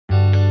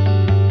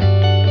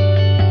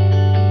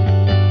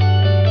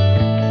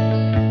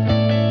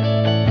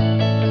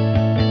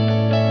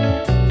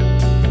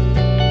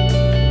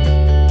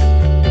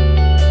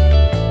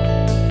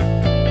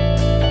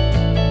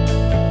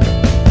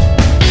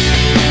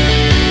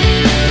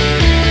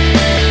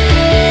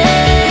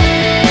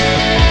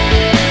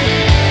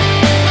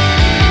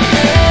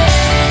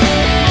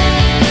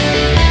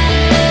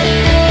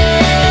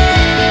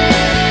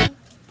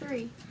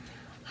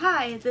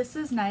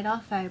is Night Owl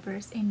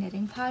Fibers, a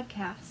knitting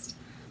podcast.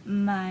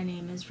 My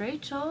name is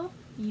Rachel.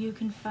 You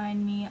can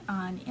find me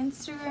on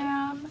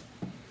Instagram,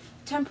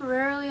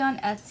 temporarily on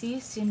Etsy,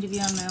 soon to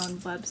be on my own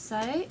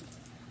website,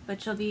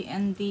 which will be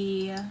in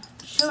the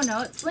show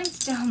notes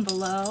linked down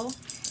below.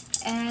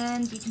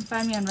 And you can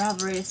find me on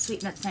Ravelry as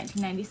Sweet Nuts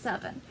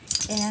 1997.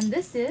 And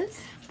this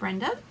is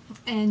Brenda,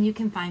 and you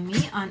can find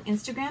me on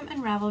Instagram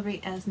and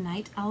Ravelry as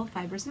Night Owl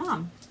Fibers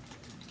Mom.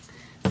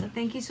 So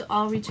thank you to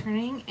all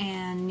returning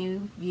and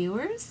new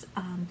viewers.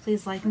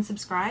 Please like and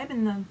subscribe,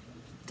 and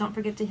don't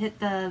forget to hit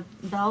the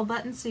bell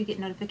button so you get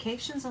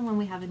notifications on when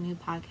we have a new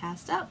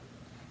podcast up.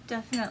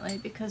 definitely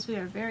because we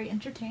are very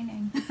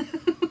entertaining.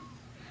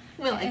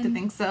 We like to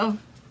think so.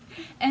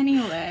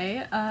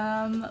 Anyway,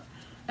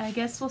 I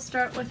guess we'll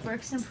start with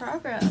works in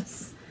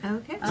progress.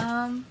 Okay.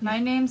 My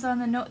name's on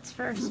the notes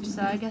first,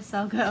 so I guess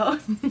I'll go.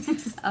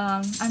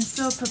 I'm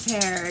so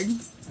prepared.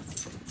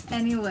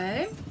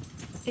 Anyway,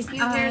 If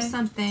you hear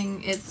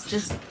something, it's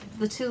just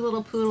the two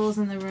little poodles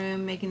in the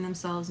room making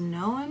themselves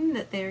known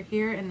that they're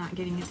here and not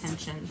getting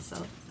attention,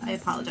 so I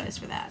apologize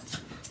for that.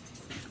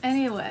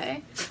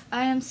 Anyway,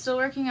 I am still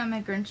working on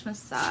my Grinchmas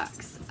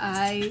socks.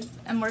 I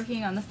am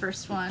working on the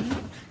first one.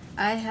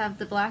 I have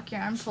the black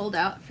yarn pulled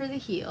out for the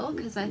heel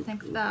because I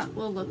think that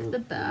will look the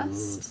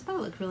best.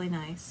 That'll look really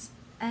nice.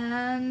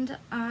 And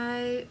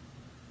I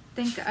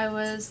think I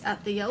was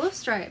at the yellow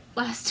stripe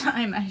last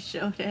time I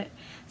showed it.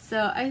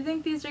 So I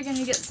think these are going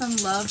to get some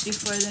love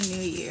before the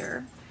new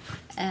year.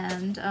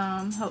 And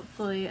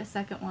hopefully a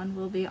second one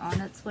will be on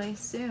its way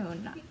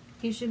soon.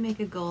 You should make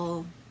a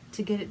goal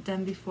to get it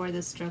done before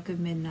the stroke of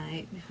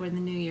midnight, before the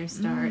new year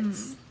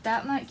starts.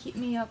 That might keep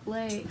me up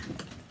late.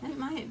 It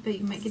might, but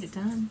you might get it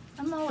done.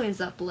 I'm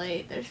always up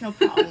late. There's no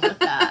problem with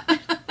that.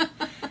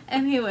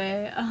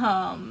 Anyway,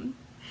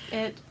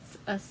 it's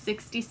a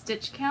 60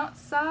 stitch count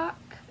sock,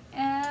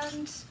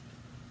 and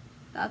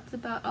that's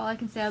about all I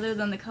can say other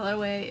than the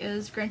colorway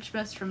is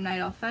Grinchmas from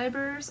Night Owl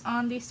Fibers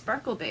on the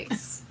sparkle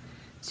base.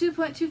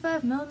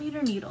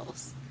 2.25mm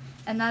needles.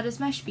 And that is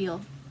my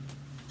spiel.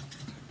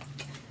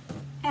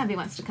 Abby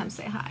wants to come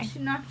say hi. She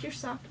knocked your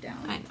sock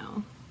down. I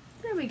know.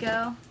 There we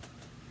go.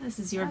 This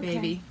is your Okay.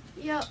 baby.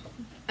 Yep.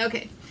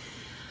 Okay.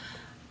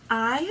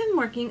 I am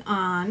working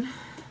on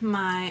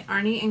my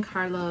Arnie and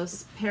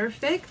Carlos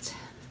Perfect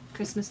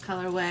Christmas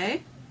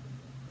colorway.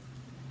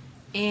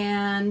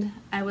 And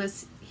I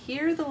was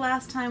here the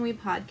last time we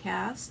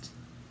podcast.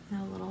 I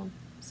have a little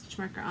stitch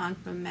marker on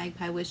from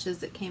Magpie Wishes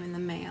that came in the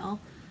mail.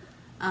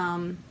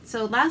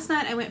 So last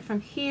night I went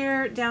from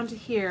here down to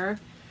here.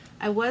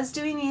 I was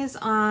doing these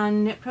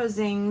on Knit Pro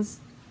Zing's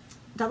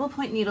double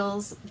point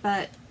needles,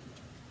 but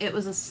it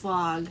was a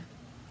slog.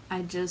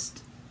 I've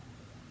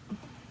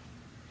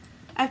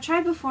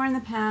tried before in the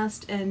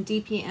past, and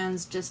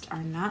DPNs just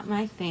are not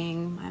my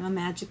thing. I'm a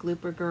magic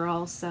looper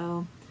girl,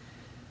 so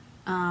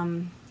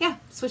yeah,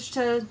 switched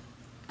to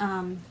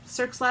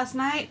Cirques last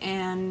night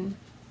and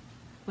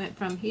went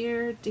from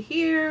here to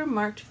here,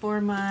 marked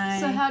for my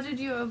So how did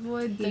you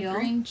avoid the heel.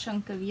 green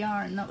chunk of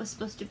yarn that was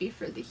supposed to be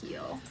for the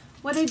heel?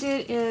 What I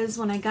did is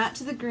when I got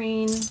to the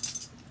green,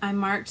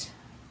 I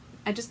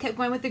just kept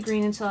going with the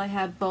green until I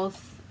had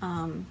both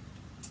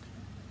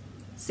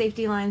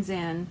safety lines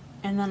in,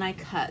 and then I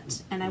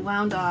cut and I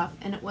wound off,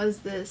 and it was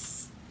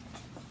this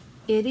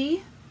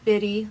itty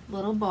bitty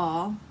little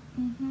ball,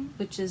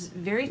 which is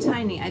very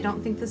tiny. I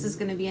don't think this is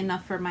going to be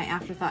enough for my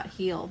afterthought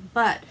heel,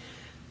 but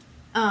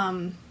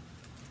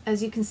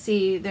as you can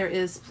see, there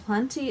is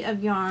plenty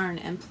of yarn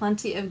and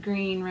plenty of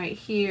green right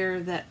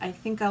here that I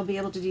think I'll be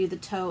able to do the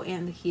toe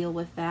and the heel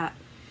with that.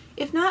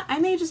 If not, I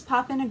may just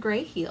pop in a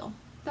gray heel.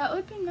 That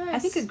would be nice. I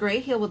think a gray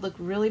heel would look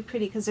really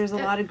pretty because there's a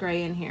lot of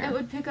gray in here. It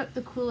would pick up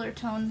the cooler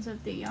tones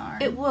of the yarn.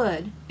 It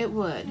would. It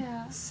would.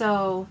 Yeah.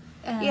 So,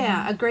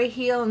 yeah, a gray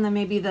heel and then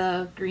maybe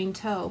the green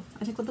toe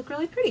I think would look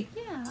really pretty.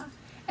 Yeah.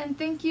 And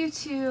thank you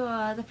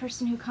to the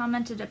person who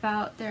commented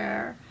about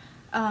their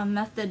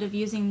method of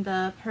using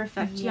the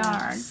perfect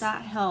yarn.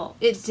 That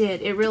helped. It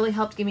did. It really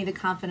helped give me the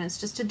confidence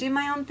just to do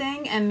my own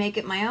thing and make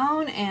it my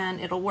own,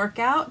 and it'll work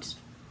out.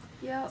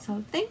 Yep.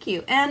 So thank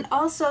you. And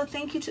also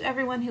thank you to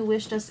everyone who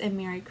wished us a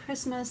Merry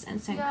Christmas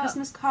and sent Yep.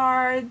 Christmas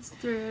cards.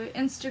 Through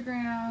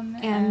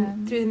Instagram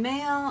And through the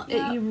mail.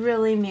 Yep. You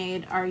really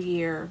made our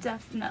year.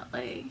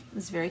 Definitely. It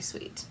was very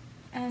sweet.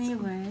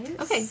 Anyways.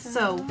 Okay,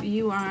 so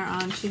you are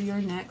on to your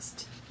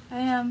next I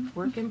am.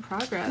 work in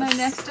progress. My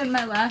next and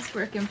my last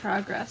work in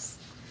progress.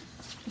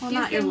 Well, Few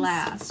not your things-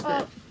 last, well,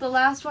 but the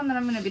last one that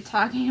I'm going to be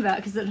talking about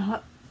because it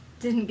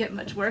didn't get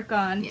much work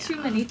on. Yeah. Too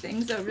many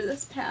things over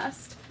this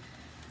past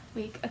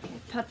week. Okay,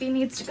 puppy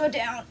needs to go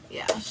down.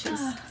 yeah, she's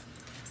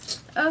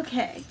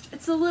Okay,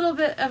 it's a little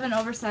bit of an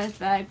oversized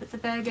bag, but the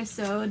bag I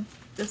sewed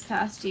this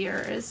past year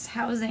is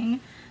housing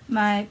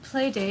my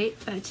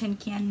Playdate by Tin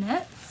Can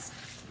Knits,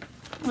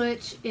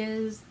 which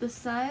is this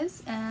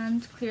size,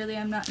 and clearly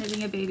I'm not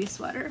knitting a baby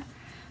sweater.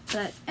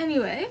 But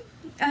anyway,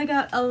 I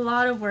got a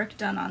lot of work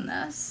done on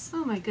this.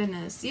 oh my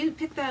goodness. You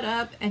picked that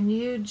up and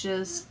you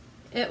just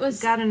It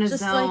was got in a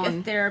just zone. like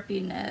a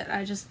therapy knit.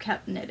 I just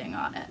kept knitting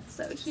on it.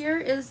 So here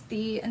is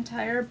the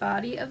entire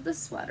body of the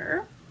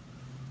sweater.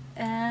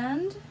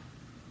 And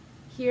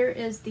here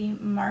is the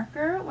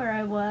marker where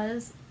I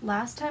was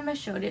last time I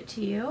showed it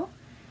to you.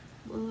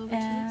 A little over 2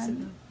 weeks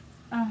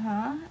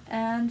ago.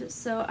 And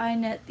so I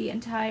knit the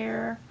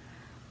entire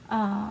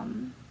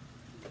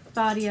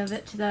body of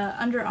it to the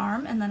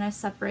underarm, and then I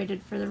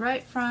separated for the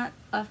right front,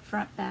 left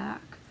front,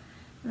 back.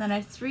 And then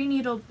I 3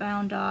 needle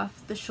bound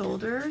off the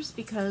shoulders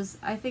because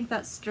I think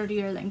that's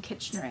sturdier than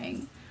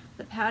Kitchenering.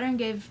 The pattern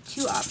gave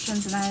 2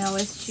 options, and I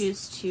always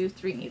choose to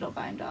 3 needle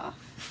bind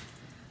off.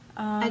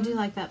 I do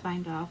like that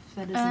bind off.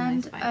 That is a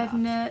nice bind I've off.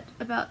 knit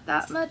about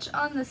that much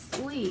on the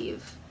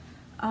sleeve.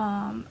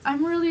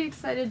 I'm really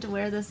excited to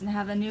wear this and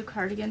have a new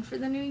cardigan for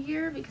the new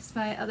year because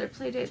my other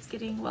playdate's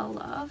getting well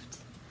loved.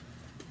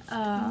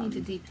 You need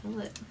to de-pill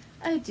it.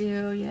 I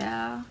do,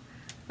 yeah.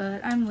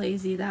 But I'm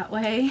lazy that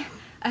way.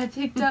 I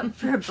picked up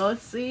for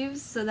both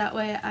sleeves, so that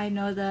way I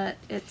know that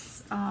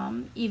it's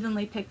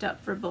evenly picked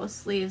up for both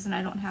sleeves and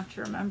I don't have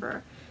to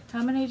remember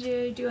how many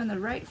do I do on the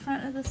right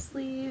front of the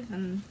sleeve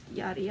and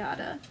yada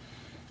yada.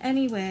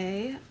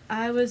 Anyway,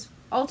 I was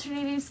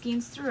alternating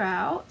skeins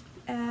throughout,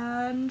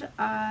 and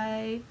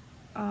I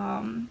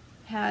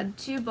had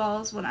 2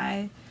 balls when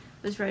I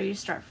was ready to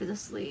start for the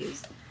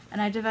sleeves.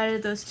 And I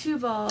divided those 2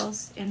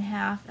 balls in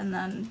half and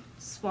then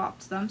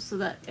swapped them so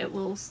that it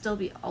will still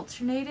be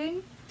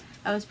alternating.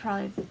 That was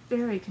probably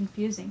very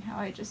confusing how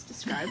I just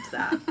described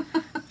that.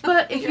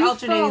 But if You're you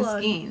alternating followed,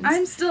 skeins.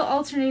 I'm still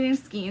alternating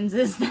skeins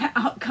is the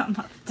outcome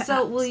of that.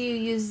 So will you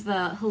use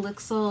the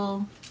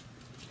helixal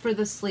for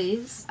the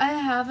sleeves? I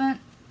haven't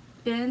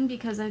been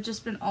because I've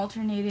just been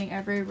alternating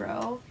every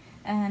row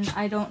and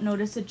I don't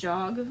notice a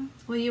jog.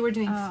 Well, you were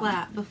doing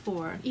flat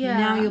before. Yeah.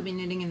 Now you'll be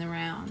knitting in the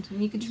round,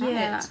 and you could try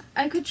it.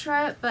 I could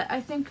try it, but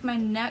I think my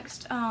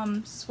next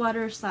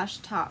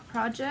sweater/top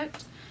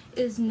project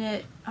is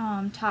knit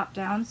top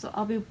down, so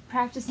I'll be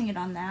practicing it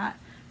on that.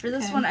 For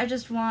this Okay. one, I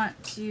just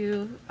want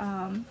to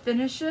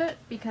finish it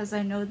because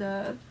I know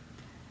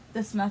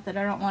this method.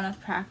 I don't want to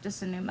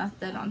practice a new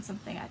method on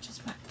something I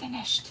just want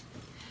finished.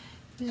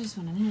 You just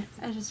want to knit.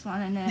 I just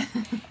want to knit.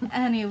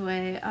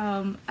 Anyway,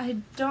 I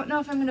don't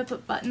know if I'm going to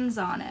put buttons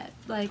on it.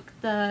 Like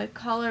the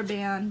collar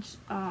band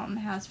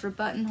has for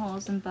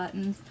buttonholes and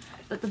buttons,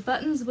 but the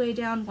buttons weigh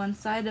down one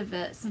side of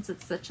it since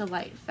it's such a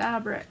light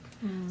fabric.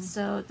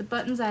 So the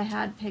buttons I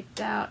had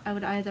picked out, I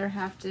would either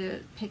have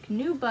to pick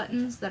new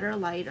buttons that are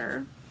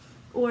lighter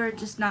or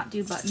just not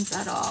do buttons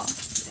at all.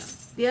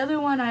 The other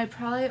one I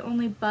probably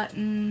only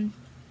button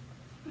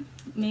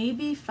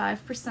maybe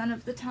 5%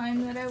 of the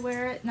time that I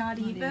wear it, not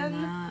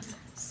even. That.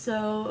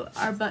 So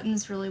our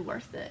button's really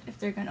worth it if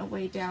they're gonna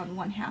weigh down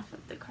 1/2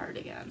 of the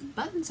cardigan.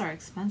 Buttons are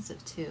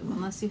expensive too,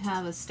 unless you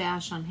have a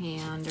stash on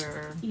hand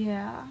or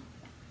Yeah.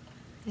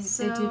 they do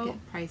So-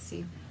 get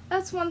pricey.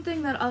 That's one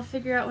thing that I'll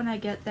figure out when I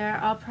get there.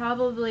 I'll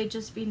probably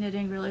just be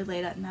knitting really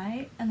late at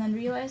night and then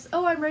realize,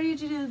 oh, I'm ready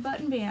to do the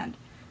button band.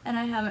 And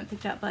I haven't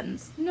picked out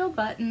buttons. No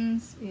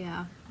buttons.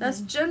 Yeah.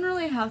 That's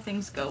generally how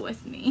things go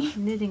with me.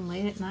 Knitting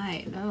late at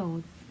night.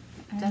 Oh,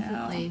 I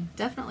definitely.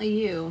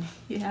 Definitely you.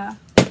 Yeah.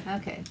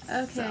 Okay.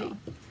 Okay. So,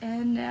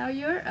 And now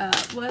you're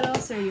up. What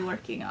else are you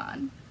working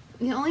on?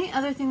 the only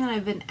other thing that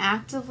I've been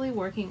actively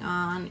working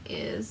on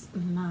is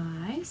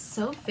my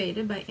So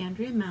Faded by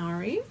Andrea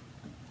Mowry.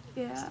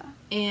 Yeah.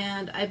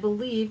 And I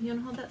believe, you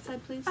want to hold that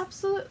side, please?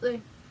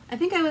 Absolutely. I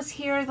think I was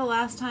here the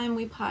last time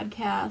we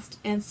podcast,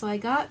 and so I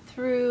got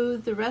through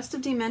the rest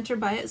of Dementor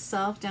by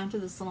itself down to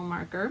this little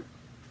marker.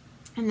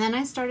 And then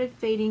I started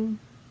fading.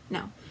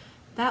 No,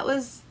 that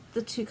was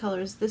the 2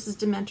 colors. This is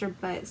Dementor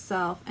by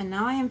itself, and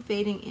now I am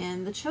fading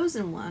in the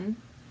Chosen One.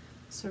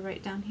 So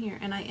right down here.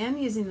 And I am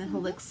using the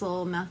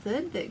helixal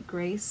method that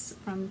Grace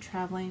from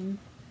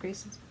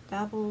Grace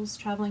Babbles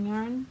Traveling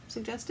Yarn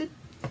suggested.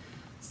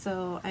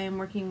 So I am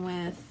working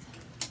with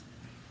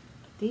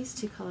these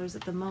 2 colors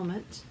at the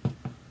moment.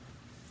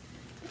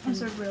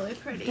 Those are really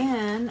pretty.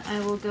 Then I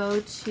will go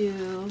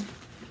to,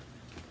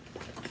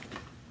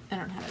 I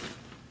don't have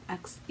it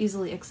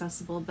easily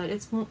accessible, but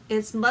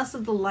it's less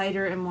of the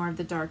lighter and more of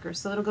the darker.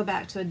 So it'll go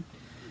back to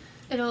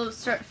It'll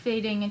start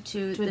fading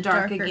into a the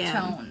dark darker again,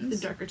 tones.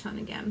 the darker tone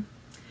again.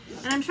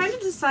 And I'm trying to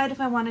decide if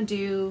I want to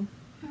do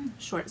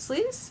short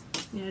sleeves.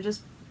 You know,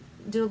 just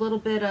do a little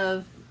bit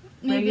of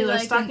Maybe regular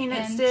like stocking an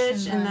knit inch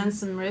stitch and and then then-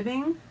 some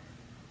ribbing.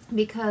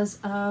 Because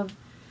of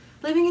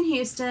living in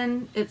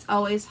Houston, it's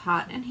always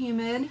hot and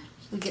humid.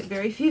 We get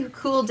very few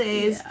cool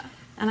days. Yeah.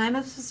 And I'm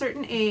of a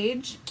certain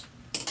age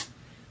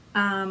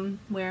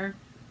where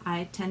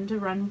I tend to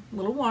run a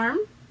little warm.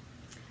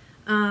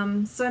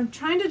 So I'm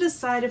trying to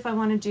decide if I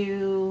want to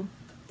do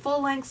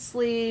full-length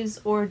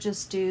sleeves or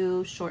just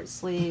do short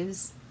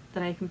sleeves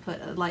that I can put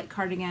a light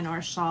cardigan or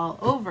a shawl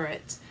over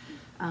it.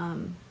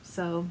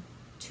 So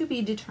to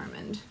be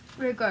determined.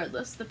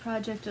 Regardless, the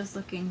project is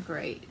looking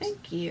great.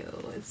 Thank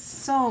you. It's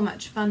so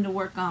much fun to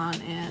work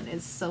on, and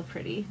it's so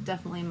pretty.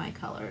 Definitely my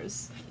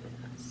colors.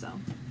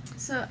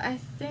 So I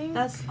think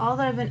that's all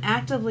that I've been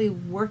actively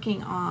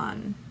working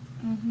on.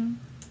 Mm-hmm.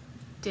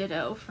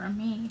 ditto for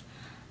me.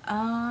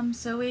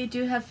 So we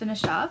do have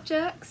finished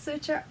objects,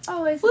 which are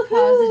always a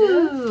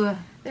positive.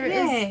 There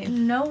is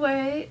no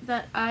way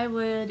that I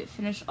would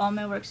finish all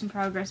my works in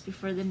progress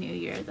before the new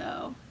year,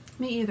 though.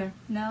 Me either.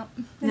 No.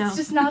 It's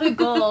just not a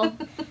goal.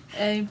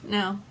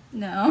 No.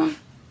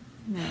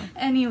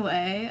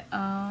 Anyway,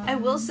 I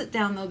will sit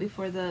down, though,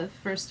 before the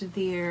first of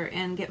the year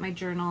and get my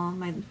journal,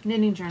 my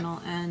knitting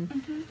journal,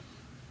 and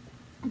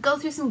go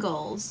through some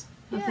goals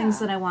of things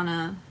that I want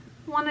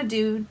to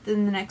do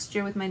in the next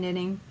year with my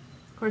knitting.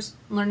 Of course,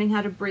 learning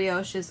how to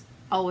brioche is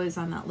always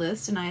on that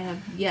list, and I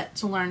have yet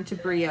to learn to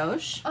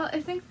brioche. Well, I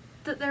think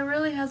that there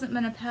really hasn't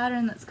been a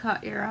pattern that's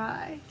caught your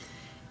eye.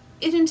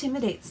 It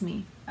intimidates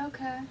me.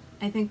 Okay.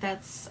 I think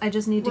I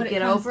just need to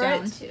get over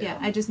it. Yeah,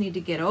 I just need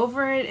to get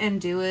over it and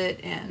do it,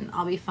 and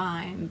I'll be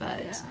fine.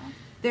 But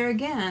there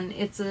again,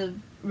 it's a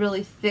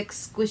really thick,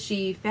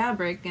 squishy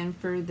fabric, and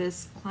for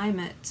this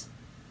climate,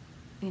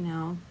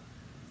 well,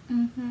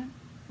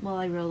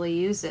 I really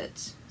use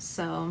it.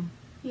 So,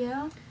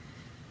 yeah.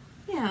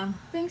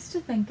 Things to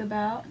think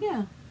about.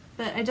 Yeah,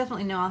 but I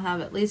definitely know I'll have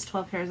at least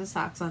 12 pairs of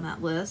socks on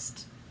that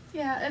list.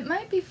 Yeah, it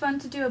might be fun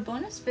to do a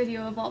bonus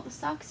video of all the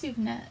socks you've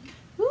knit.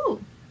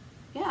 Ooh.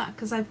 Yeah,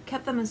 because I've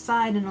kept them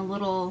aside in a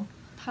little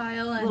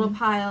pile,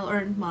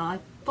 I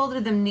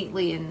folded them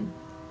neatly and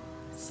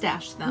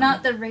stashed them.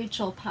 Not the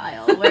Rachel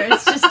pile, where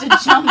it's just a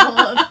jumble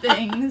of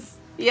things.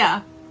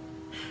 Yeah,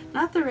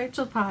 not the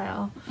Rachel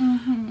pile.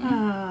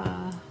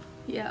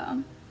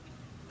 Yeah.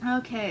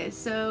 Okay,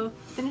 so...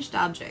 Finished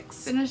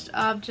objects.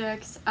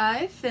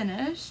 I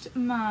finished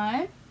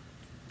my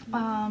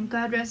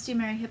God Rest You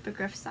Merry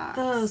Hippogriff socks.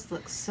 Those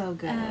look so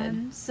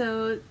good.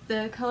 So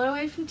the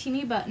colorway from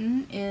Teeny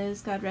Button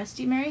is God Rest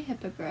You Merry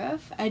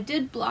Hippogriff. I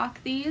did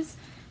block these,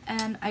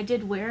 and I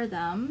did wear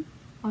them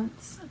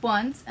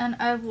once, and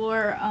I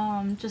wore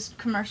just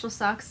commercial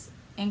socks,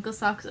 ankle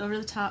socks over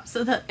the top,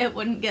 so that it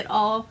wouldn't get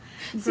all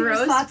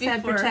gross. Socks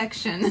had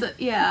protection. So,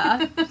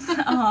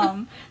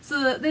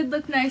 so that they'd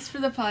look nice for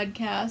the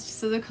podcast.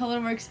 So the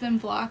colorwork's been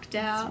blocked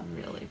out.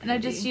 It's really pretty. And I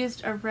just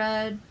used a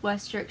red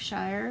West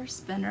Yorkshire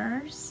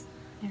spinners,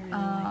 I really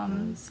like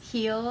those.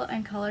 heel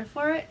and color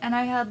for it, and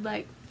I had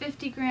like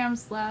 50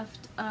 grams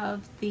left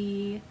of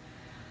the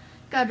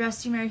God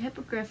Rest You Merry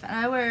Hippogriff, and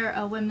I wear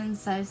a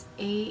women's size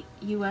 8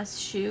 US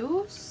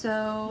shoe,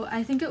 so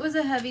I think it was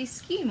a heavy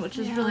skein, which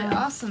is really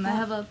awesome.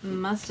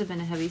 Must have been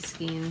a heavy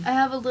skein. I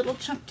have a little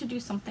chunk to do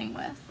something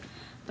with,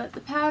 but the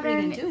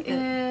pattern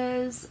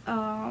is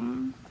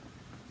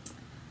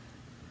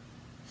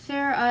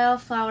Fair Isle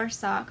Flower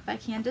Sock by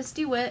Candice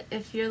DeWitt.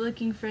 If you're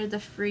looking for the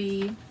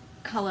free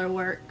color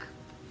work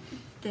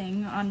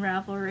thing on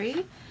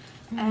Ravelry,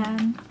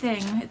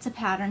 it's a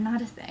pattern, not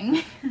a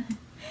thing.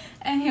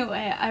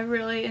 Anyway, I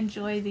really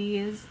enjoy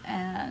these,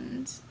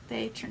 and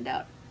they turned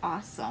out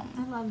awesome.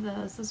 I love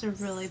those. Those are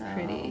really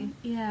pretty.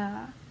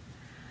 Yeah.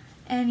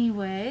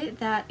 Anyway,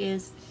 that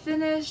is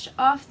finished,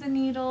 off the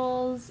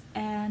needles,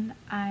 and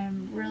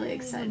I'm really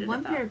excited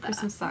about that. One pair of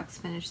Christmas socks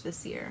finished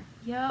this year.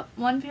 Yep,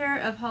 one pair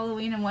of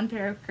Halloween and one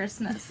pair of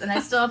Christmas, and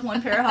I still have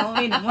one pair of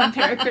Halloween and one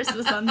pair of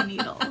Christmas on the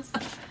needles.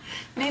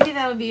 Maybe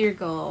that would be your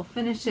goal.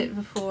 Finish it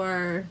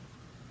before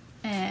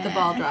the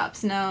ball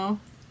drops. No.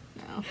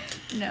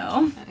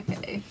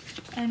 Okay.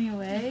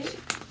 Anyway.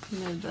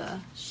 Move the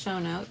show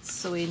notes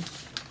so we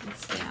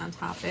stay on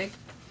topic.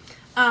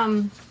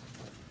 I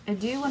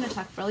do want to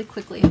talk really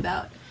quickly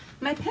about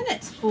my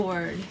pennant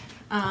board.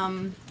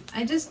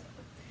 I just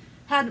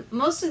had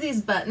most of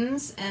these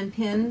buttons and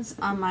pins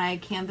on my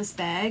canvas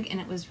bag, and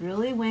it was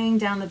really weighing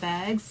down the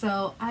bag,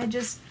 so I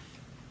just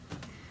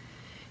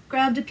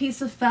grabbed a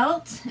piece of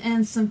felt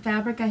and some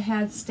fabric I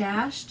had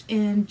stashed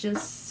and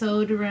just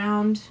sewed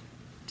around,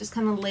 just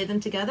kind of laid them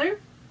together,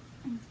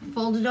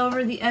 folded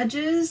over the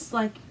edges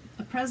like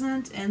a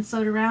present, and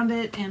sewed around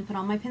it and put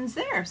all my pins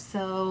there.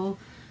 So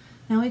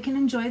now we can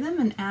enjoy them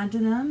and add to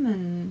them,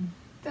 and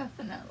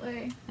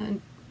definitely.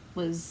 And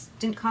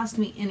didn't cost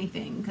me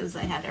anything because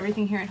I had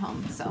everything here at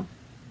home. So,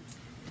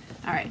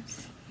 all right.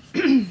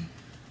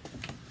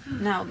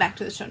 Now back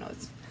to the show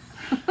notes.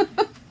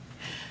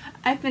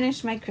 I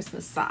finished my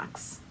Christmas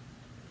socks.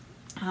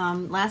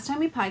 Last time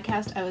we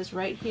podcast, I was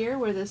right here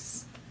where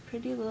this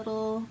pretty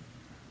little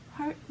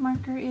heart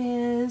marker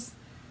is,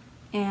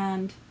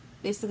 and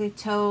basically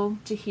toe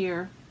to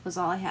here was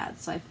all I had.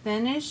 So I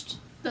finished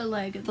the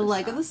leg of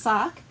the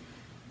sock,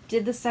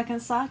 did the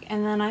second sock,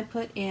 and then I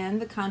put in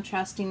the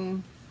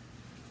contrasting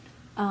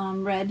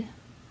red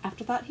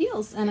Afterthought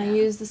heels, and I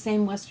used the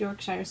same West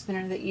Yorkshire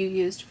spinner that you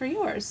used for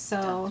yours.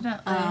 So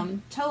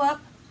toe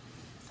up,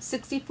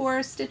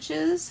 64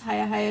 stitches,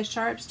 Hiya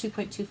Sharps,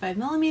 2.25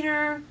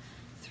 millimeter,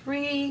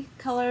 3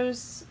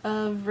 colors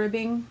of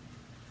ribbing.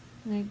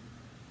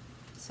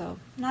 So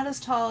not as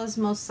tall as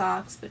most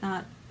socks, but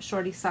not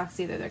shorty socks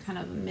either. They're kind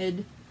of a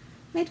mid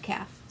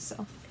calf.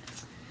 So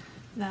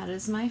that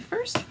is my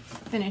first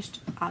finished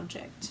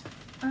object.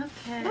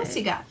 Okay. What else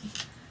you got?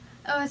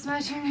 Oh, it's my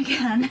turn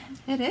again.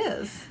 It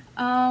is.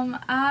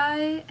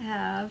 I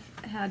have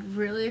had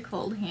really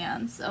cold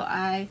hands, so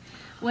I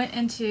went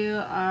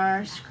into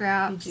our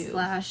scrap /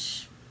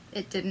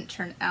 it didn't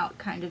turn out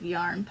kind of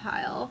yarn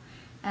pile.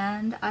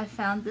 And I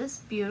found this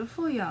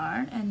beautiful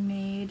yarn and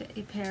made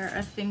a pair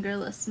of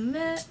fingerless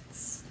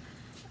mitts.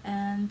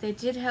 And they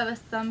did have a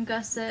thumb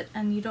gusset,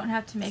 and you don't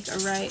have to make a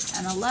right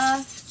and a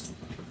left.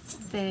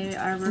 They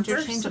are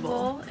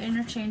reversible,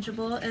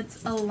 interchangeable.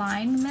 It's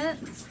Align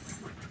mitts,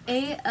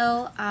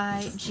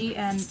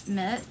 ALIGN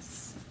mitts.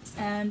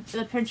 And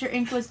the printer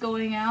ink was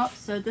going out,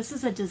 so this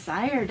is a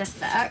desired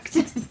effect.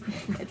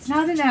 It's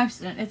not an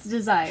accident, it's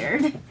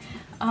desired.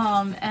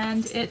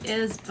 And it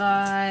is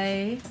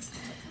by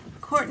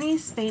Courtney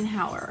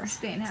Spainhauer.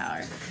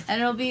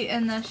 And it'll be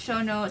in the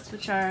show notes,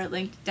 which are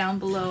linked down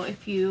below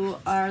if you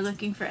are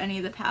looking for any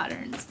of the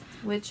patterns.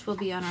 Which will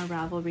be on our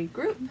Ravelry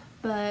group.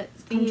 But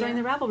Come join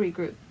the Ravelry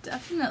group.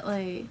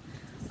 Definitely.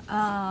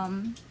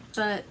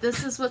 But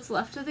this is what's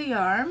left of the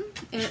yarn.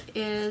 It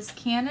is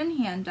Cannon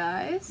hand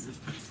dyes.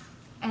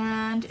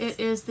 And it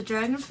is the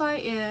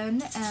Dragonfly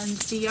In, and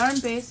the yarn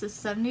base is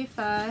 70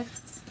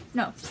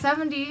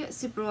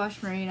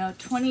 superwash merino,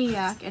 20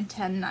 yak, and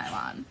 10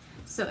 nylon.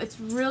 So it's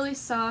really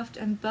soft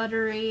and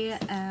buttery,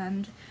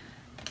 and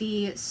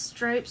the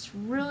stripes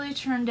really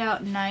turned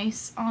out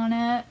nice on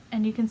it,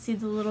 and you can see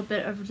the little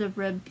bit of the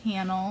rib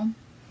panel.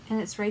 And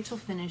it's Rachel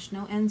finish,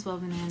 no ends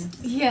woven in.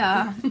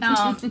 Yeah.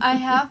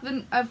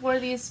 I've wore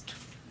these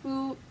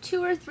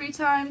two or three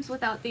times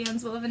without the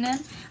ends woven in.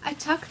 I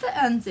tuck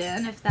the ends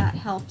in if that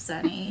helps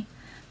any,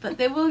 but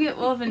they will get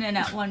woven in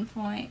at one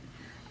point.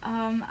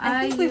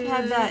 I think we've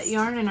had that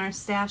yarn in our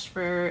stash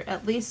for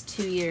at least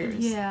 2 years.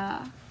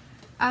 Yeah.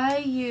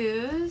 I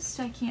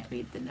can't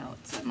read the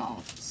notes, I'm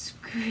all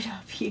screwed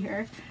up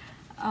here.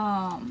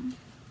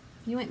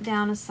 You went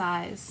down a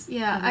size.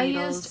 Yeah, I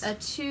used a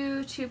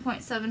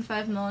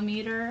 2.75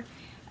 millimeter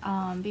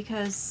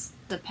because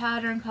the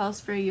pattern calls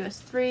for a US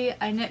 3.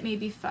 I knit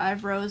maybe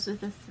 5 rows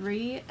with a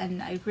 3,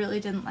 and I really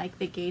didn't like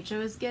the gauge I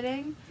was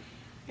getting.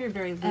 You're a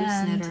very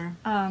loose knitter.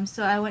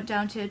 So I went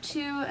down to a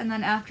 2, and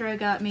then after I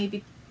got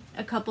maybe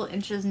a couple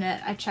inches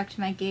knit, I checked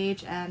my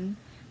gauge, and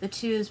the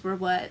 2s were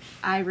what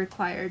I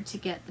required to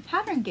get the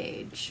pattern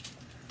gauge.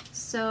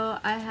 So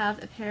I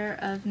have a pair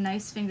of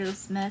nice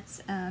fingerless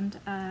mitts, and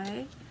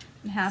I'm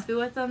happy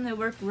with them. They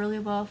work really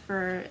well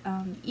for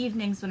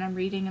evenings when I'm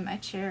reading in my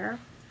chair.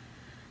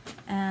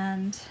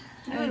 And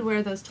I would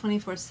wear those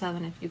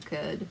 24/7 if you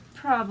could.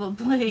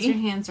 Probably. Your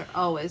hands are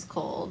always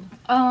cold.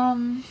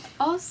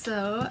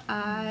 Also,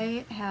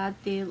 I had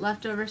the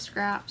leftover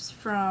scraps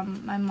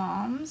from my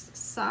mom's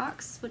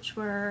socks, which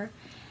were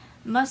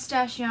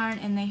mustache yarn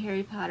in the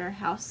Harry Potter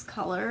house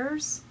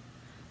colors.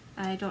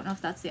 I don't know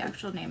if that's the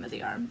actual name of the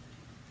yarn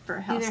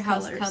for house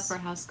colors. Either house cup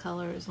or house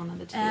colors, one of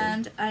the two.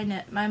 And I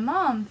knit my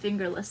mom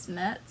fingerless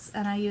mitts,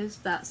 and I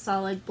used that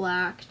solid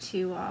black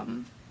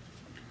to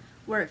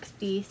work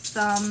the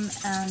thumb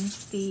and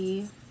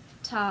the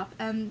top.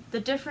 And the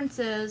difference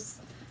is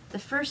the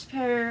first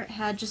pair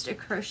had just a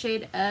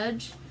crocheted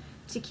edge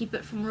to keep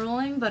it from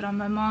rolling, but on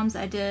my mom's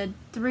I did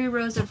 3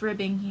 rows of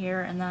ribbing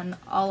here and then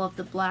all of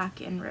the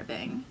black in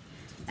ribbing.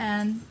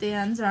 And the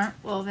ends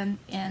aren't woven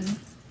in.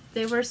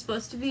 They were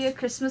supposed to be a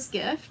Christmas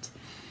gift,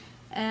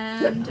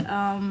 and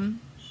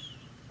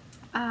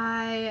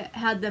I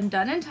had them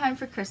done in time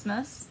for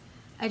Christmas.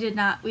 I did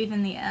not weave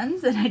in the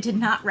ends, and I did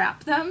not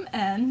wrap them,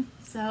 and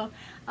so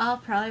I'll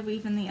probably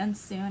weave in the ends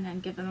soon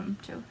and give them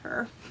to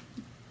her.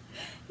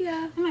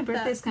 Yeah. And my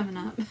birthday's coming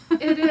up.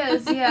 It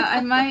is, yeah.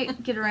 I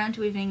might get around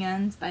to weaving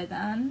ends by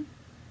then.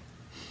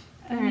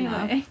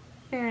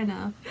 Fair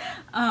enough.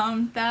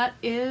 That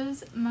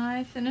is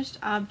my finished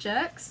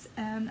objects,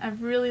 and I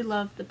really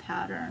love the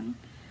pattern.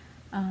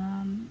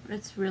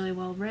 It's really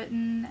well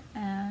written,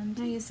 and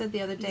you said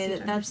the other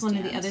day that's one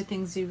of the other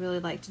things you really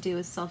like to do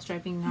with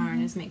self-striping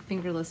yarn, is make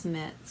fingerless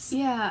mitts.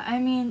 Yeah, I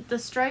mean, the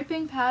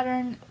striping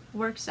pattern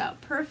works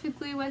out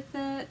perfectly with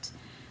it,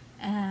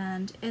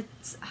 and it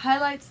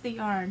highlights the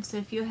yarn, so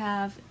if you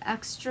have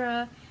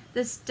extra,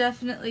 this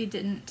definitely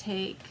didn't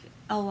take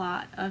a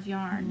lot of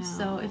yarn. No.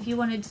 So if you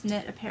wanted to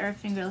knit a pair of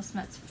fingerless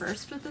mitts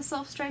first with the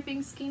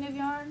self-striping skein of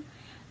yarn,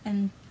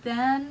 and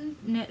then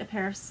knit a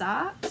pair of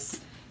socks,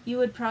 you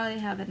would probably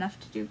have enough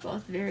to do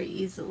both very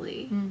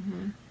easily.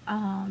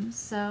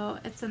 So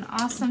it's an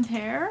awesome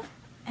pair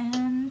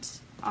and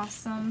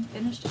awesome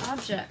finished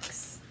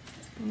objects.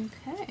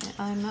 Okay,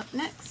 I'm up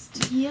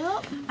next.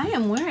 Yep. I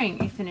am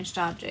wearing a finished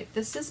object.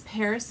 This is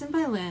Paris in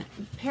Berlin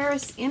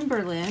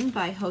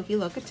by Joji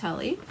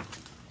Locatelli.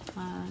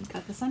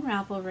 Got this on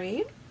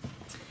Ravelry.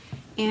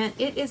 And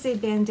it is a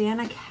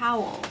bandana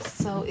cowl.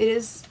 So it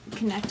is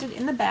connected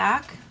in the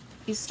back.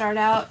 You start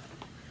out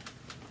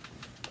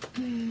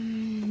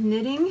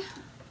knitting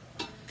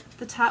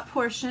the top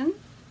portion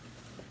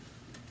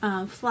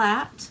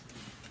flat,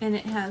 and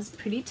it has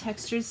pretty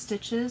textured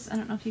stitches. I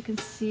don't know if you can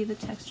see the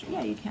texture.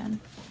 Yeah, you can.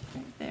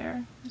 Right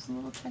there. There's a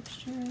little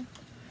texture.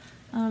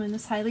 In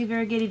this highly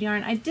variegated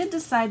yarn. I did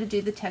decide to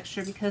do the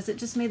texture because it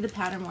just made the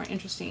pattern more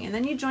interesting. And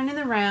then you join in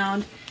the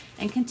round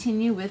and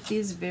continue with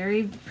these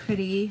very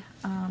pretty,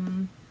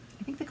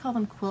 I think they call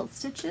them quilt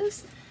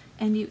stitches,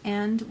 and you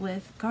end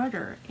with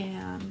garter.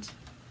 And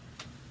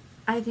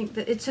I think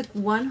that it took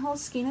one whole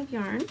skein of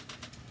yarn.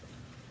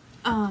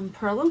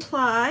 Pearl and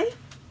Ply.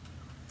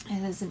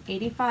 It is an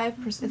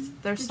 85%. It's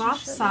their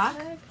soft sock.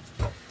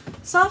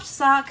 Soft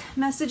sock,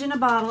 message in a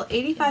bottle,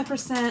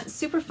 85%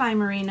 superfine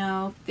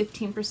merino,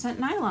 15%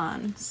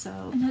 nylon.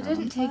 So And it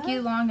didn't take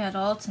you long at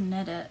all to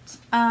knit it.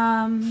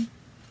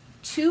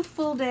 2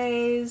 full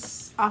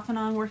days off and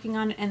on working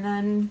on it, and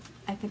then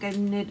I think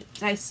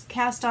I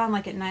cast on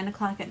like at 9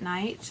 o'clock at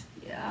night.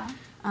 Yeah.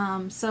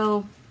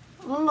 So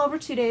a little over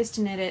 2 days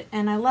to knit it,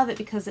 and I love it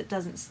because it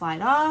doesn't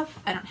slide off.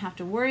 I don't have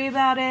to worry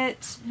about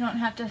it. You don't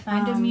have to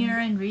find a mirror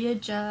and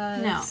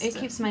readjust. No, it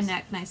keeps my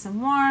neck nice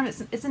and warm.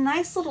 It's a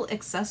nice little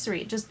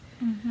accessory. It just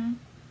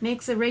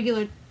makes a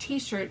regular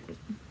t-shirt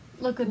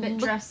look a bit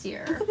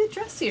dressier. Look a bit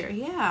dressier,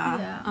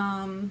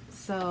 yeah.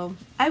 So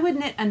I would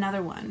knit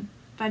another one.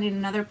 Finding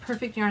another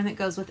perfect yarn that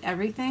goes with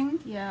everything.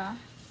 Yeah.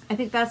 I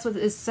think that's what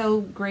is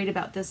so great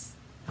about this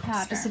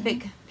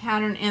specific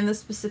pattern and the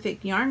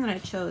specific yarn that I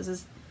chose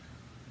is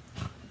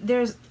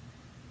there's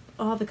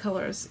all the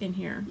colors in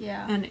here.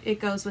 Yeah. And it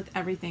goes with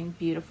everything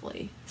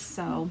beautifully.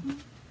 So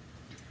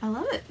I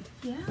love it.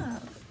 Yeah.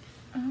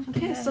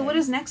 Okay, so what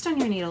is next on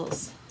your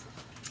needles?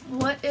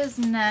 What is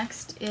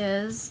next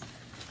is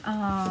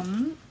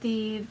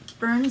the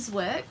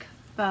Burnswick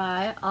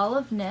by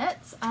Olive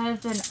Knits.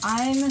 I've been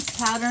eyeing this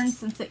pattern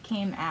since it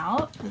came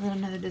out. Is that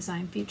another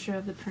design feature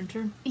of the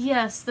printer?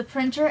 Yes, the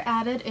printer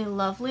added a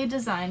lovely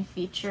design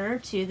feature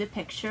to the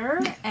picture,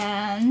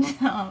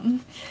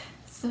 and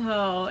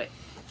so,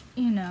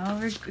 you know,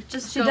 we're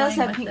just She going does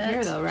have with pink it.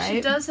 hair though, right? She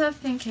does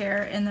have pink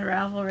hair in the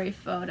Ravelry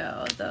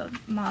photo, the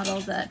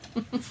model that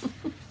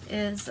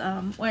is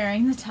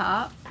wearing the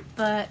top,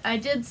 but I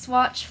did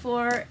swatch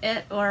for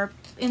it, or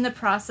in the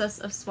process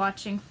of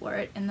swatching for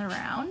it in the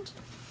round.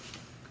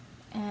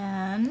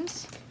 And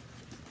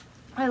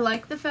I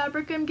like the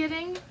fabric I'm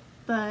getting,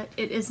 but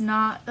it is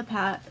not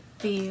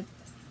the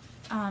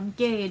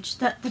gauge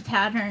that the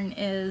pattern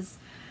is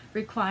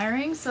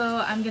requiring, so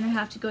I'm going to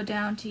have to go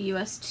down to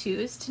US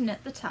 2s to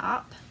knit the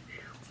top.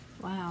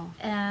 Wow.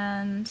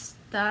 And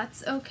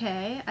that's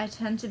okay. I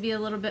tend to be a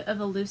little bit of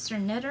a looser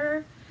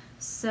knitter,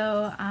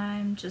 so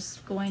I'm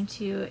just going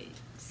to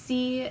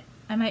see.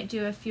 I might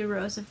do a few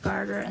rows of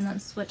garter and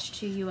then switch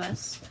to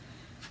US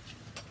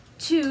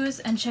 2s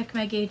and check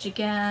my gauge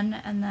again,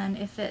 and then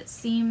if it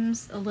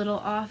seems a little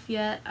off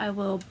yet, I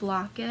will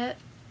block it.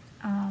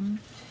 And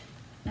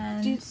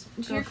do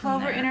your from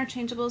Clover there.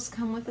 interchangeables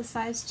come with a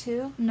size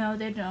 2? No,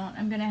 they don't.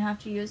 I'm gonna have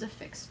to use a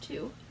fixed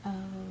 2. Oh,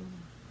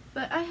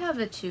 But I have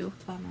a 2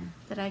 bummer.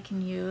 that I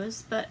can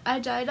use. But I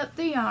dyed up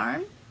the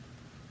yarn,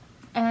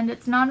 and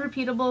it's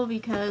non-repeatable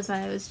because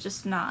I was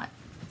just not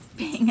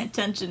paying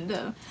attention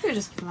to. You're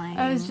just playing.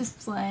 I was just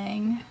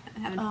playing.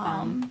 having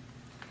fun.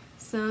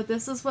 So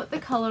this is what the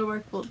color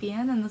work will be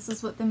in, and this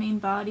is what the main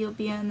body will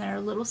be in. There are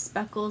little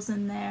speckles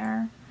in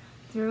there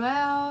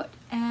throughout,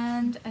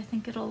 and I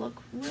think it'll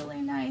look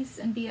really nice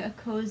and be a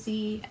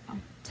cozy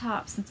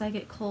top since I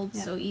get cold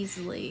so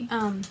easily.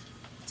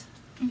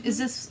 Is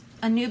this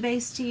a new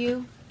base to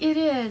you? It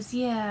is,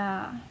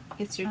 yeah.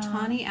 It's your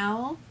Tawny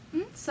Owl.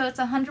 So it's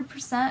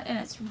 100% and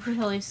it's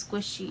really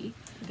squishy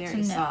Very to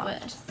knit soft.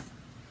 with.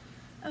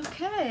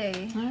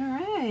 Okay. All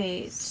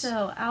right.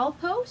 So Owl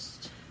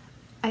Post.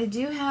 I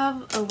do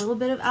have a little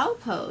bit of Owl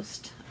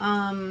Post.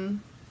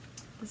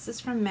 This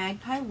is from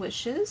Magpie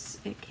Wishes.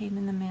 It came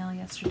in the mail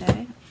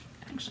yesterday.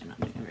 Actually, I'm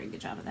not doing a very good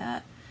job of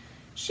that.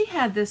 She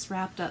had this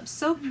wrapped up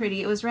so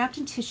pretty. It was wrapped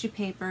in tissue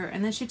paper,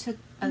 and then she took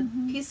a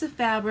piece of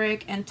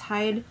fabric and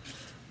tied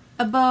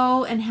a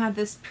bow and had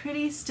this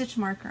pretty stitch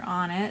marker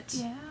on it.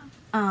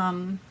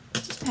 Yeah.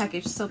 Just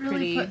packaged so Really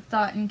pretty. put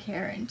thought and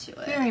care into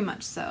it. Very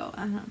much so.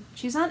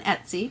 She's on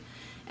Etsy,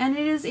 and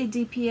it is a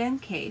DPN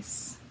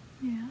case.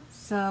 Yeah.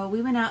 So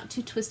we went out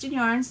to Twisted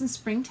Yarns in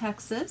Spring,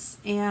 Texas,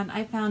 and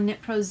I found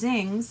Knit Pro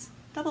Zings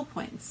double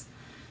points.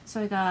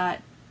 So I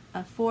got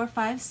a 4,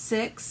 5,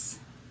 6,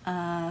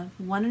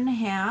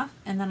 1.5,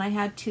 and then I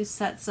had 2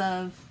 sets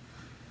of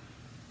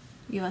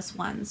US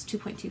 1s,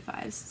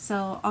 2.25s.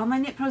 So all my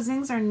Knit Pro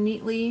Zings are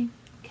neatly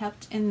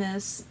kept in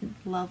this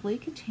lovely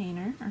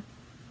container, or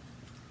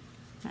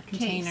not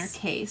container,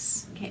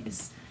 case.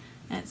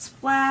 And it's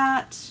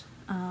flat,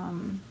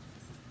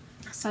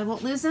 so I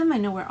won't lose them. I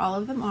know where all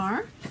of them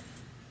are.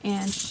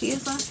 And she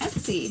is on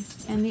Etsy.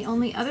 And the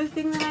only other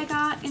thing that I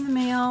got in the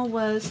mail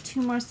was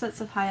 2 more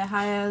sets of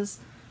Hayas,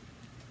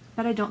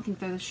 but I don't think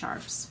they're the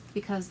Sharps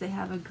because they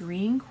have a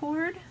green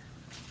cord.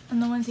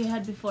 And the ones you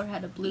had before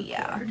had a blue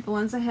cord. The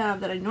ones I have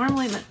that I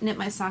normally knit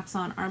my socks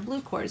on are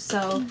blue cords.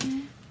 So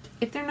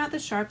if they're not the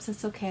Sharps,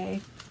 that's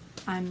okay.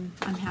 I'm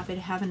happy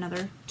to have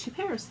another 2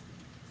 pairs.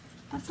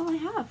 That's all I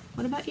have.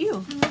 What about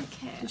you?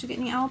 Okay. Did you get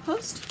any Owl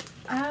Post?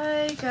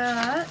 I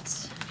got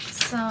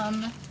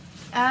some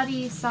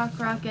Addy Sock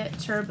Rocket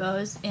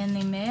Turbos in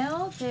the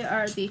mail. They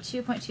are the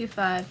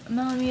 2.25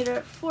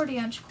 millimeter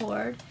 40-inch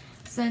cord.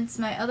 since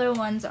my other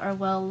ones are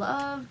well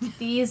loved,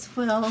 these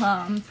will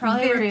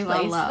probably Very well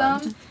replace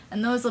loved. them,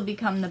 and those will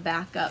become the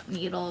backup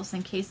needles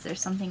in case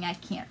there's something I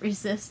can't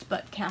resist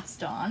but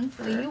cast on.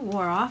 For... Well, you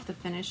wore off the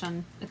finish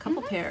on a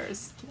couple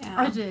pairs.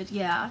 Yeah. I did,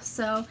 yeah.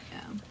 So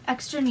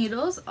extra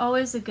needles,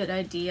 always a good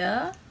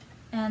idea.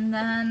 And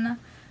then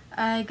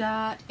I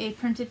got a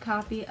printed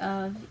copy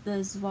of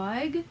the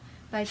Zweig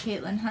by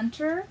Caitlin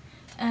Hunter.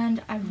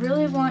 And I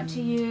really want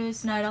to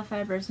use Night Owl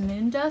Fibers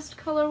Moon Dust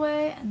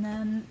colorway, and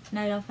then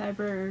Night Owl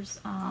Fibers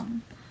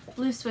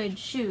Blue Suede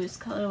Shoes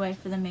colorway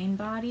for the main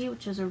body,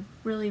 which is a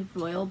really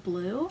royal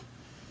blue.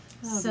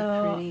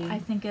 That'll be pretty. I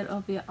think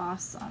it'll be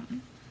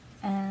awesome.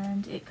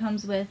 And it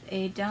comes with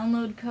a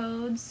download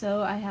code,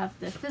 so I have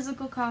the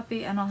physical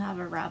copy and I'll have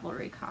a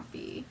Ravelry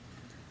copy.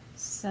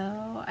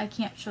 So I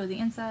can't show the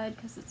inside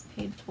because it's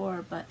paid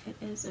for, but it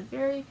is a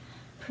very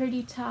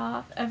pretty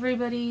top.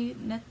 Everybody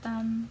knit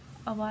them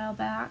a while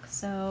back,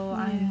 so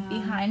I'm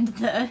behind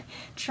the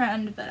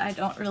trend, but I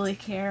don't really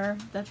care.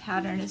 The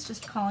pattern is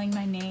just calling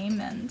my name,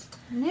 and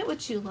knit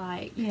what you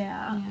like.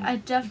 Yeah. I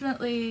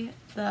definitely,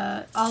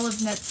 the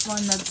Olive Knits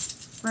one, the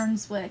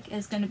Brunswick,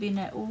 is going to be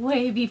knit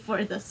way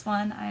before this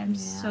one. I am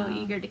so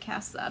eager to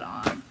cast that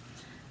on.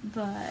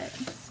 But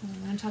so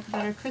we're going to talk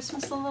about our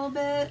Christmas a little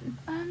bit.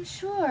 I'm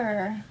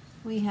sure.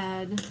 We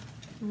had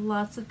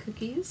lots of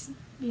cookies.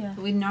 Yeah.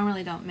 That we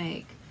normally don't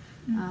make.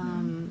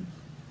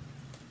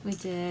 We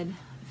did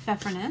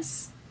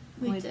pfefferness.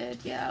 We did,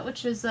 yeah,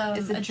 which is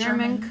it's a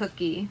German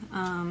cookie.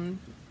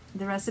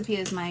 The recipe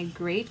is my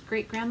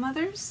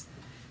great-great-grandmother's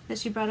that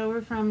she brought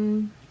over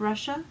from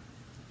Russia.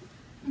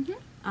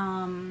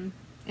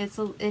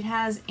 It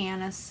has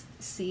anise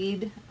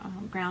seed,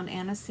 ground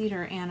anise seed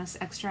or anise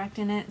extract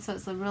in it, so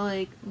it's a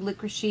really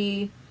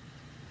licoricey,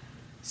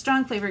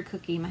 strong flavored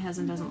cookie. My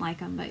husband doesn't like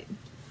them, but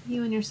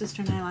you and your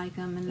sister and I like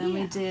them. And then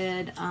we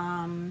did,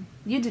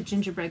 you did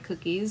gingerbread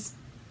cookies.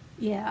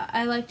 Yeah,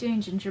 I like doing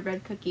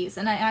gingerbread cookies,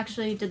 and I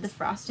actually did the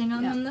frosting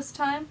on them this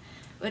time,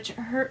 which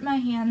hurt my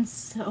hands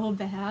so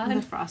bad.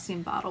 The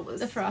frosting bottle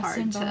was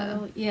hard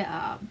to...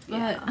 Yeah,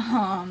 but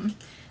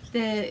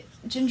the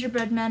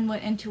gingerbread men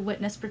went into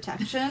witness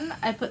protection.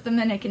 I put them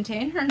in a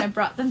container and I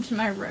brought them to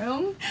my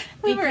room.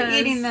 We were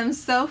eating them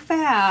so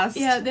fast.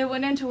 Yeah, they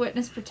went into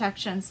witness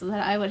protection so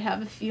that I would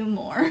have a few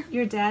more.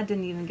 Your dad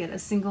didn't even get a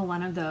single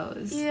one of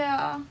those.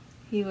 Yeah.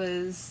 He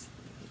was...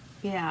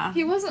 Yeah.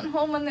 He wasn't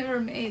home when they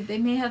were made. They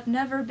may have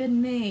never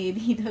been made.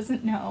 He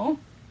doesn't know.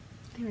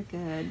 They were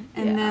good.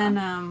 And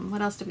then,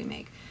 what else did we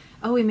make?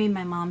 Oh, we made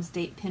my mom's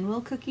date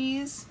pinwheel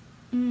cookies.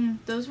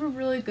 Those were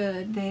really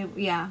good.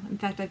 In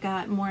fact, I've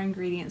got more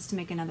ingredients to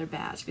make another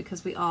batch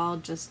because we all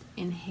just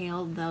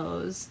inhaled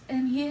those.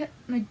 And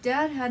my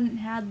dad hadn't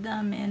had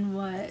them in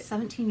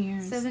 17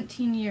 years.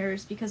 17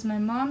 years, because my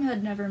mom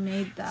had never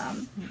made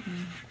them.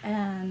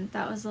 And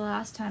that was the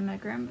last time my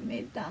grandma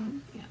made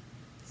them.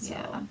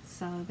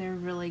 So they're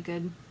really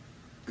good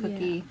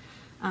cookie.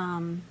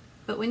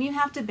 But when you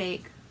have to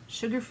bake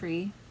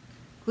sugar-free,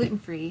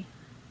 gluten-free,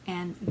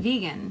 and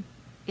vegan,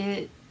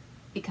 it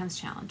becomes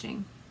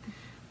challenging.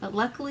 But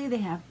luckily they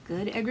have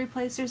good egg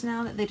replacers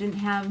now that they didn't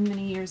have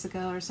many years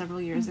ago or several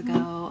years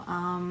ago.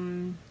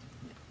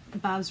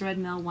 Bob's Red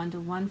Mill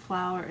 1-to-1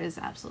 flour is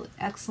absolutely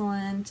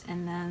excellent,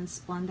 and then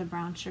Splenda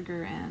brown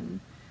sugar, and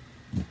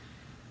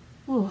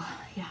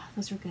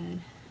those were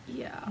good.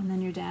 Yeah. And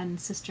then your dad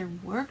and sister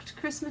worked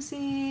Christmas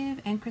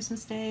Eve and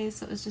Christmas Day,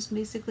 so it was just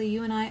basically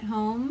you and I at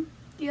home.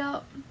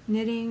 Yep.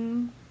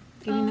 Knitting,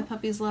 giving the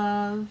puppies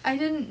love. I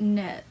didn't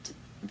knit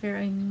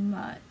very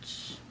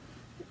much.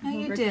 No,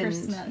 you didn't.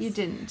 Christmas. You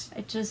didn't.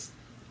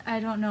 I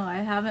don't know. I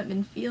haven't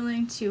been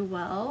feeling too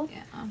well.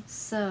 Yeah.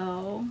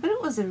 So. But it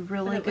was a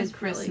really good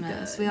Christmas. Really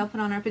good. We all put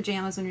on our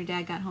pajamas when your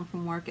dad got home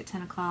from work at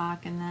 10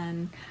 o'clock, and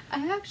then...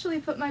 I actually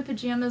put my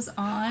pajamas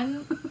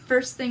on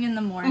first thing in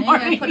the morning.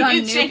 I put on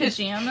new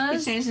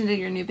pajamas. You changed into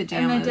your new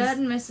pajamas. And my dad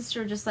and my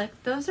sister were just like,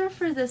 those are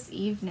for this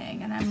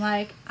evening. And I'm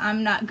like,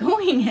 I'm not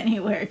going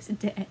anywhere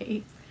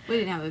today. We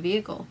didn't have a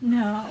vehicle.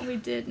 No, we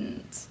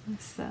didn't.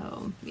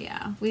 So,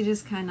 yeah. We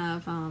just kind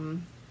of...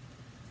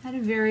 had a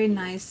very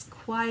nice,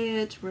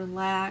 quiet,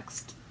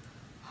 relaxed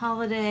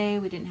holiday.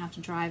 We didn't have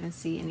to drive and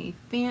see any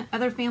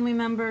other family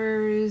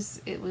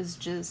members. It was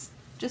just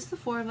the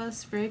four of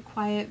us. Very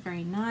quiet,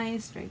 very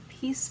nice, very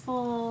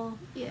peaceful.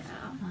 Yeah.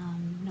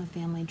 No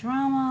family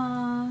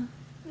drama.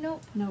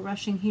 Nope. No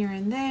rushing here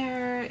and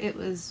there. It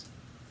was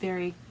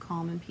very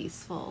calm and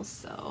peaceful.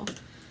 So,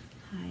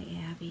 hi,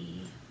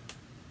 Abby.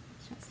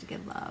 Wants to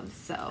get love.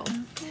 So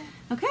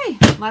okay,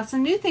 lots of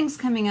new things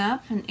coming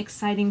up and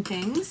exciting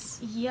things.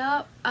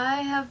 Yep,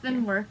 I have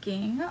been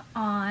working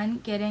on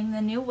getting the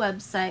new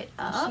website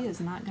up. She is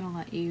not going to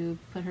let you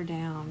put her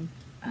down.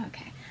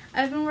 Okay,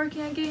 I've been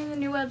working on getting the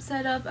new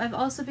website up. I've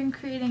also been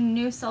creating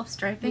new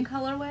self-striping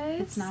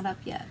colorways. It's not up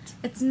yet.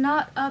 It's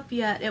not up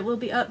yet. It will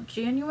be up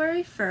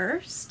January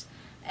 1st,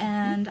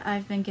 and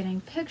I've been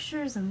getting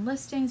pictures and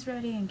listings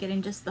ready and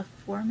getting just the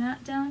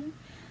format done.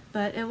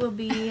 But it will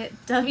be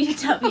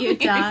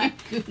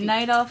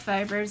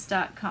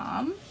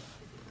www.nightowlfibers.com.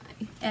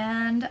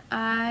 And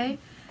I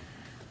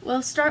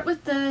We'll start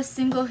with the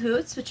single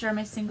hoots, which are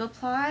my single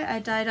ply. I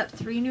dyed up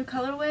 3 new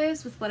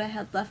colorways with what I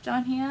had left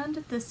on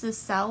hand. This is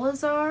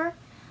Salazar.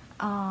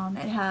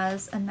 It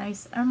has a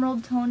nice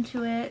emerald tone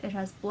to it. It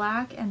has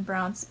black and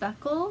brown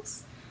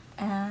speckles,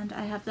 and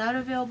I have that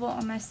available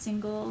on my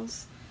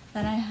singles.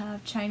 Then I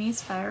have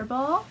Chinese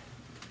Fireball,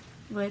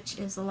 which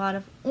is a lot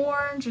of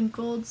orange and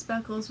gold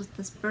speckles with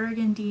this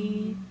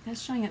burgundy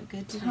That's showing up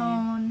good today.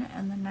 tone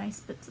and the nice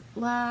bits of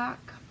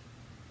black.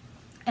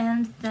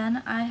 And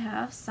then I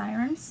have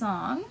Siren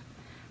Song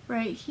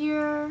right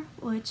here,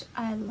 which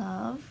I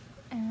love,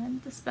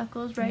 and the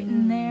speckles right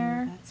in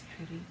there. That's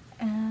pretty.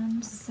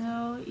 And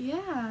so,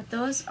 yeah,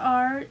 those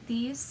are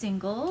the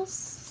singles,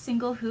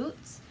 single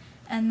hoots.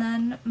 And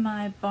then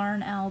my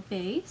Barn Owl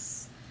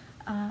base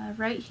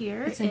right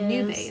here It's a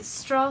new base.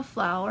 Straw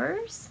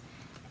Flowers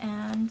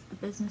and the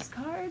business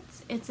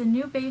cards. It's a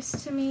new base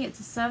to me.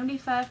 It's a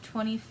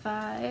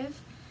 75-25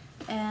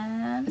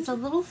 and It's a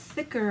little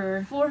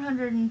thicker.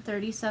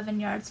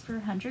 437 yards per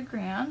 100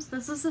 grams.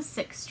 This is a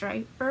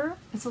 6-striper.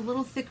 It's a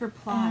little thicker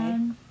ply.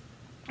 And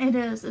it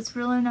is. It's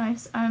really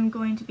nice. I'm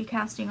going to be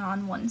casting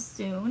on one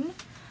soon.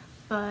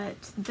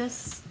 But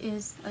this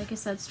is, like I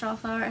said, Straw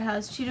Flower. It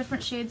has 2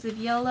 different shades of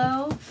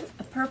yellow,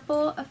 a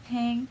purple, a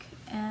pink,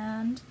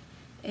 and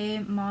a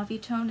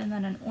mauve tone, and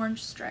then an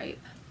orange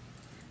stripe.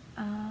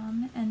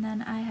 And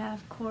then I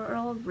have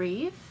Coral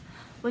Reef,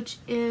 which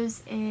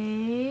is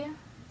I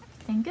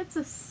think it's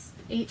a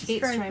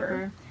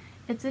 8-striper.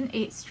 It's an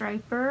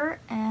 8-striper,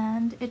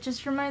 and it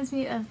just reminds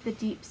me of the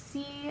deep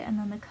sea, and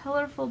then the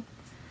colorful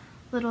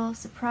little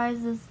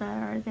surprises that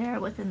are there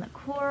within the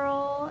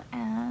coral.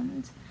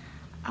 And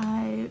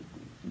I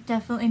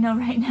definitely know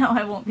right now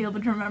I won't be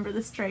able to remember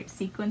the stripe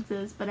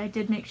sequences, but I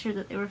did make sure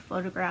that they were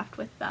photographed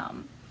with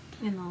them.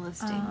 In the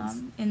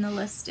listings. In the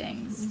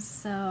listings.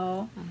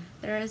 So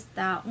there is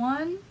that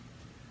one.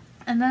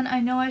 And then I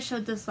know I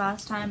showed this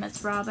last time.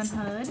 It's Robin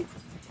Hood.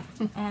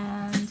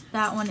 And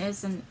that one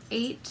is an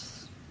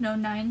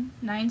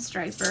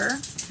 9-striper.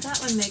 That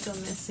one may go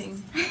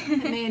missing.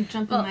 It may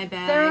jump in my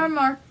bag. There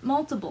are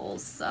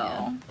multiples, so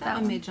Yeah, that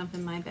one may jump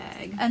in my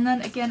bag. And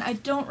then again, I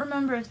don't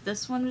remember if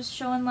this one was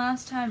shown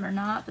last time or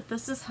not, but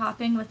this is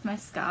hopping with my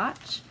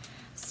scotch.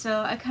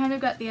 So I kind of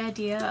got the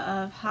idea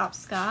of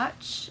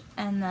hopscotch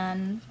and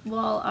then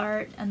wall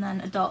art and then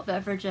adult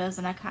beverages,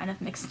 and I kind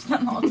of mixed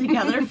them all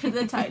together for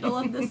the title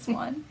of this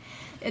one.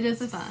 It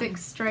is a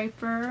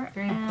 6-striper.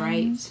 Very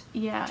bright.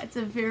 Yeah, it's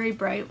a very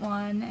bright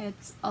one.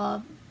 It's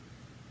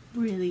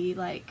really,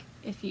 like,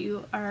 if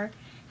you are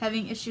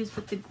having issues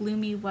with the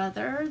gloomy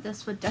weather,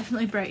 this would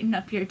definitely brighten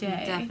up your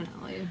day.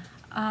 Definitely.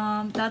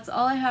 That's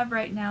all I have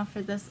right now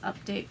for this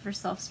update for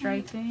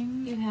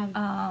self-striping. You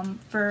have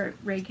for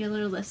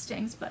regular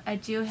listings, but I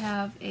do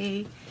have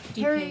a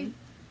DK.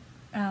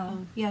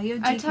 Yeah, you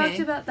have DK. I talked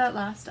about that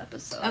last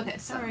episode. Okay,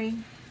 sorry.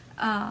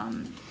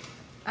 I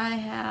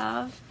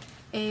have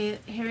a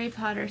Harry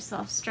Potter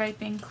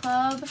self-striping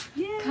club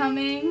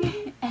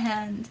coming,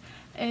 and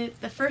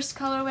the first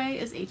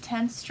colorway is a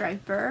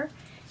 10-striper,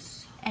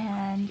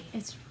 and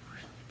it's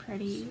really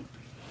pretty.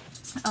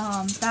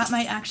 That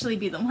might actually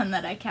be the one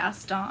that I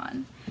cast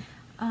on.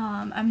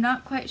 I'm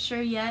not quite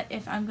sure yet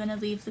if I'm going to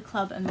leave the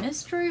club a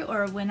mystery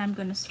or when I'm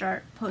going to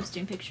start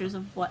posting pictures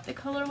of what the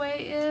colorway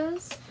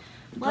is.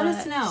 Let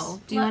us know.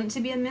 Do you want it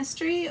to be a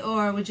mystery,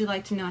 or would you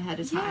like to know ahead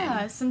of time?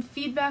 Yeah, some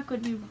feedback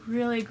would be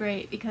really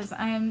great, because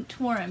I am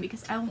torn,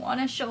 because I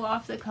want to show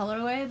off the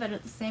colorway, but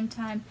at the same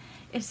time,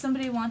 if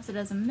somebody wants it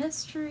as a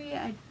mystery,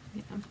 I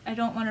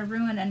don't want to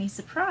ruin any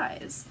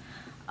surprise.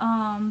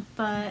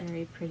 But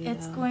Very pretty,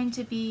 it's though. going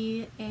to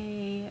be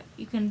you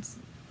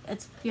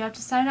have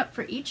to sign up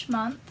for each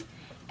month,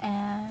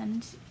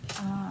 and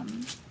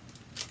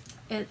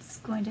it's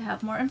going to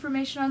have more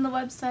information on the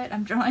website.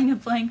 I'm drawing a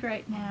blank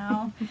right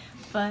now.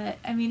 But,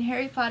 I mean,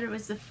 Harry Potter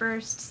was the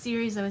first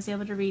series I was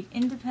able to read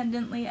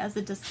independently as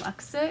a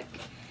dyslexic,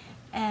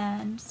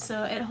 and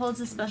so it holds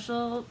a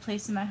special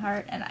place in my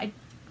heart, and I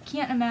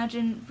can't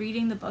imagine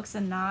reading the books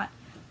and not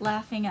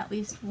laughing at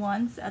least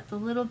once at the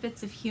little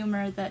bits of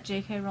humor that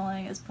J.K.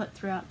 Rowling has put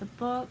throughout the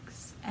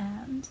books,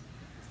 and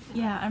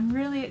yeah, I'm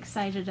really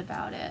excited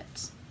about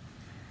it.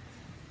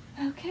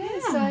 Okay,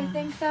 so I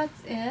think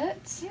that's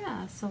it.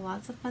 Yeah, so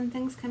lots of fun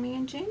things coming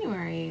in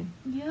January.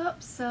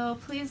 Yep, so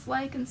please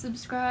like and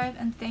subscribe,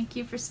 and thank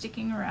you for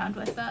sticking around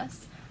with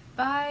us.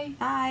 Bye!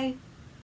 Bye!